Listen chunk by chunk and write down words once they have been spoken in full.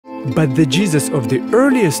But the Jesus of the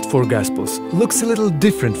earliest four Gospels looks a little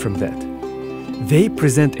different from that. They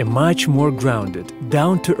present a much more grounded,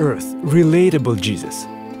 down-to-earth, relatable Jesus.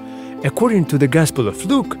 According to the Gospel of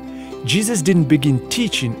Luke, Jesus didn't begin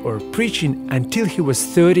teaching or preaching until he was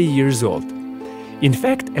 30 years old. In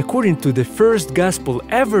fact, according to the first Gospel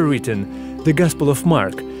ever written, the Gospel of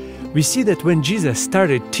Mark, we see that when Jesus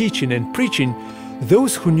started teaching and preaching,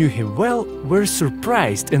 those who knew him well were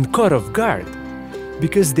surprised and caught off guard,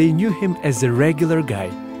 because they knew him as a regular guy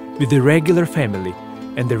with a regular family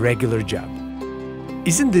and a regular job.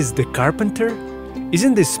 Isn't this the carpenter?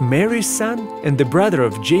 Isn't this Mary's son and the brother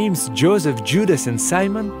of James, Joseph, Judas, and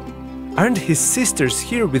Simon? Aren't his sisters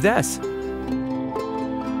here with us?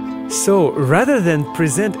 So, rather than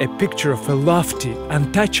present a picture of a lofty,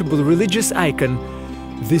 untouchable religious icon,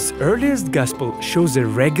 this earliest gospel shows a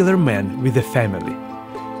regular man with a family.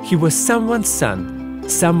 He was someone's son,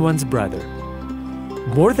 someone's brother.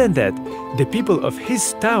 More than that, the people of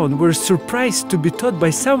his town were surprised to be taught by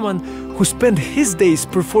someone who spent his days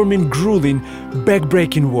performing grueling,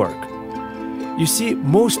 back-breaking work. You see,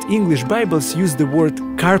 most English Bibles use the word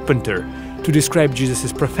carpenter to describe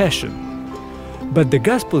Jesus' profession. But the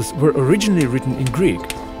Gospels were originally written in Greek,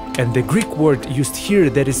 and the Greek word used here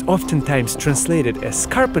that is oftentimes translated as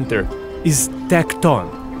carpenter is tekton.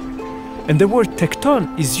 And the word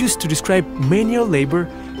tekton is used to describe manual labor,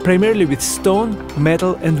 primarily with stone,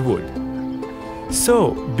 metal, and wood.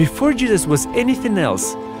 So, before Jesus was anything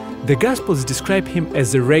else, the Gospels describe him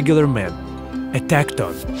as a regular man, a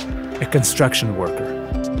tekton, a construction worker.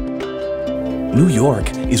 New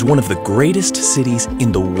York is one of the greatest cities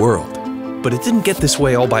in the world, but it didn't get this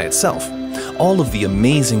way all by itself. All of the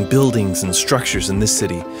amazing buildings and structures in this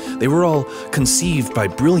city, they were all conceived by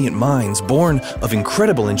brilliant minds born of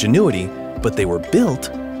incredible ingenuity, but they were built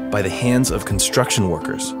by the hands of construction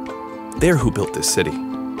workers. They're who built this city.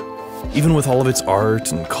 Even with all of its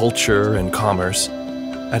art and culture and commerce,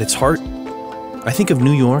 at its heart, I think of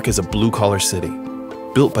New York as a blue-collar city,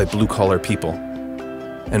 built by blue-collar people.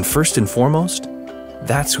 And first and foremost,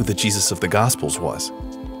 that's who the Jesus of the Gospels was,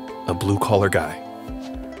 a blue-collar guy.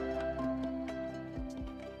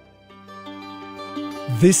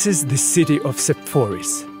 This is the city of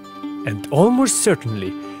Sepphoris, and almost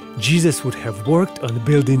certainly Jesus would have worked on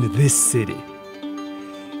building this city.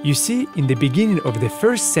 You see, in the beginning of the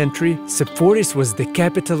 1st century, Sepphoris was the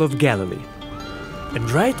capital of Galilee. And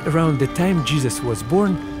right around the time Jesus was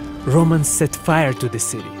born, Romans set fire to the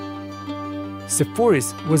city.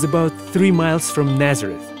 Sepphoris was about 3 miles from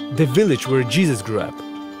Nazareth, the village where Jesus grew up.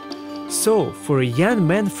 So, for a young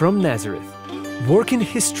man from Nazareth, working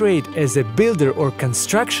his trade as a builder or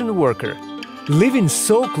construction worker, living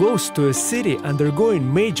so close to a city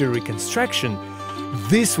undergoing major reconstruction,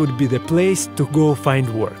 this would be the place to go find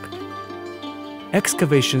work.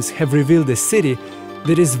 Excavations have revealed a city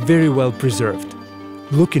that is very well preserved,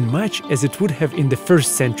 looking much as it would have in the 1st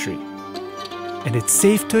century. And it's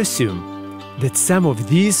safe to assume that some of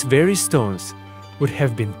these very stones would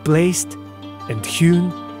have been placed and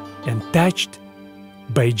hewn and touched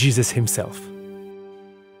by Jesus himself.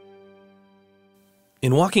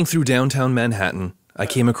 In walking through downtown Manhattan, I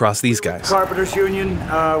came across these guys. Carpenters Union,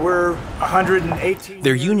 we're 118.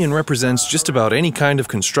 Their union represents just about any kind of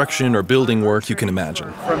construction or building work you can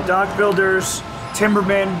imagine. From dock builders,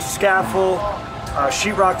 timbermen, scaffold,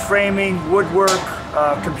 sheetrock framing, woodwork,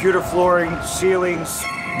 computer flooring, ceilings.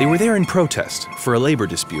 They were there in protest for a labor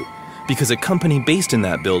dispute because a company based in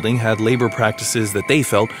that building had labor practices that they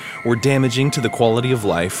felt were damaging to the quality of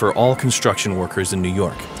life for all construction workers in New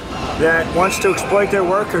York. That wants to exploit their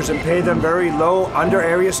workers and pay them very low, under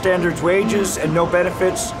area standards wages and no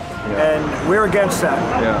benefits, and we're against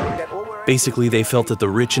that. Basically, they felt that the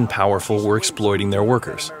rich and powerful were exploiting their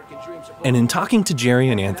workers. And in talking to Jerry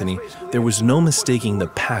and Anthony, there was no mistaking the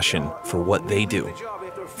passion for what they do,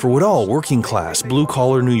 for what all working-class,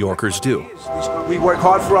 blue-collar New Yorkers do. We work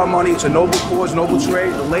hard for our money. It's a noble cause, noble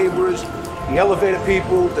trade. The laborers, the elevator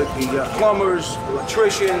people, the plumbers,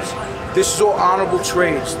 electricians. This is all honorable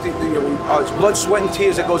trades. It's blood, sweat, and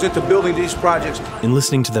tears that goes into building these projects. In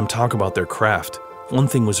listening to them talk about their craft, one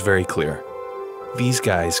thing was very clear. These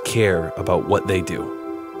guys care about what they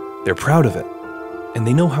do. They're proud of it, and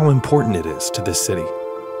they know how important it is to this city.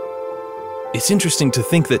 It's interesting to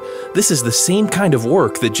think that this is the same kind of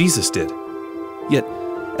work that Jesus did. Yet,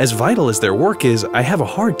 as vital as their work is, I have a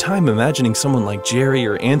hard time imagining someone like Jerry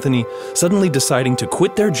or Anthony suddenly deciding to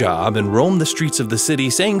quit their job and roam the streets of the city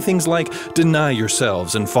saying things like, "Deny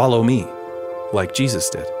yourselves and follow me," like Jesus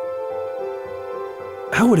did.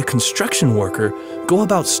 How would a construction worker go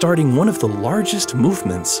about starting one of the largest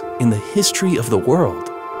movements in the history of the world?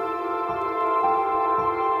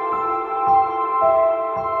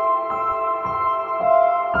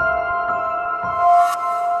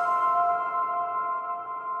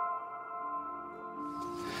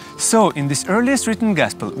 So, in this earliest written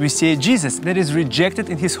gospel, we see Jesus that is rejected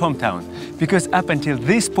in his hometown, because up until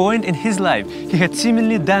this point in his life, he had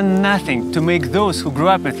seemingly done nothing to make those who grew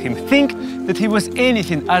up with him think that he was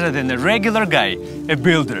anything other than a regular guy, a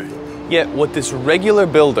builder. Yet what this regular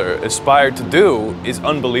builder aspired to do is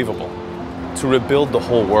unbelievable: to rebuild the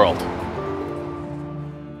whole world.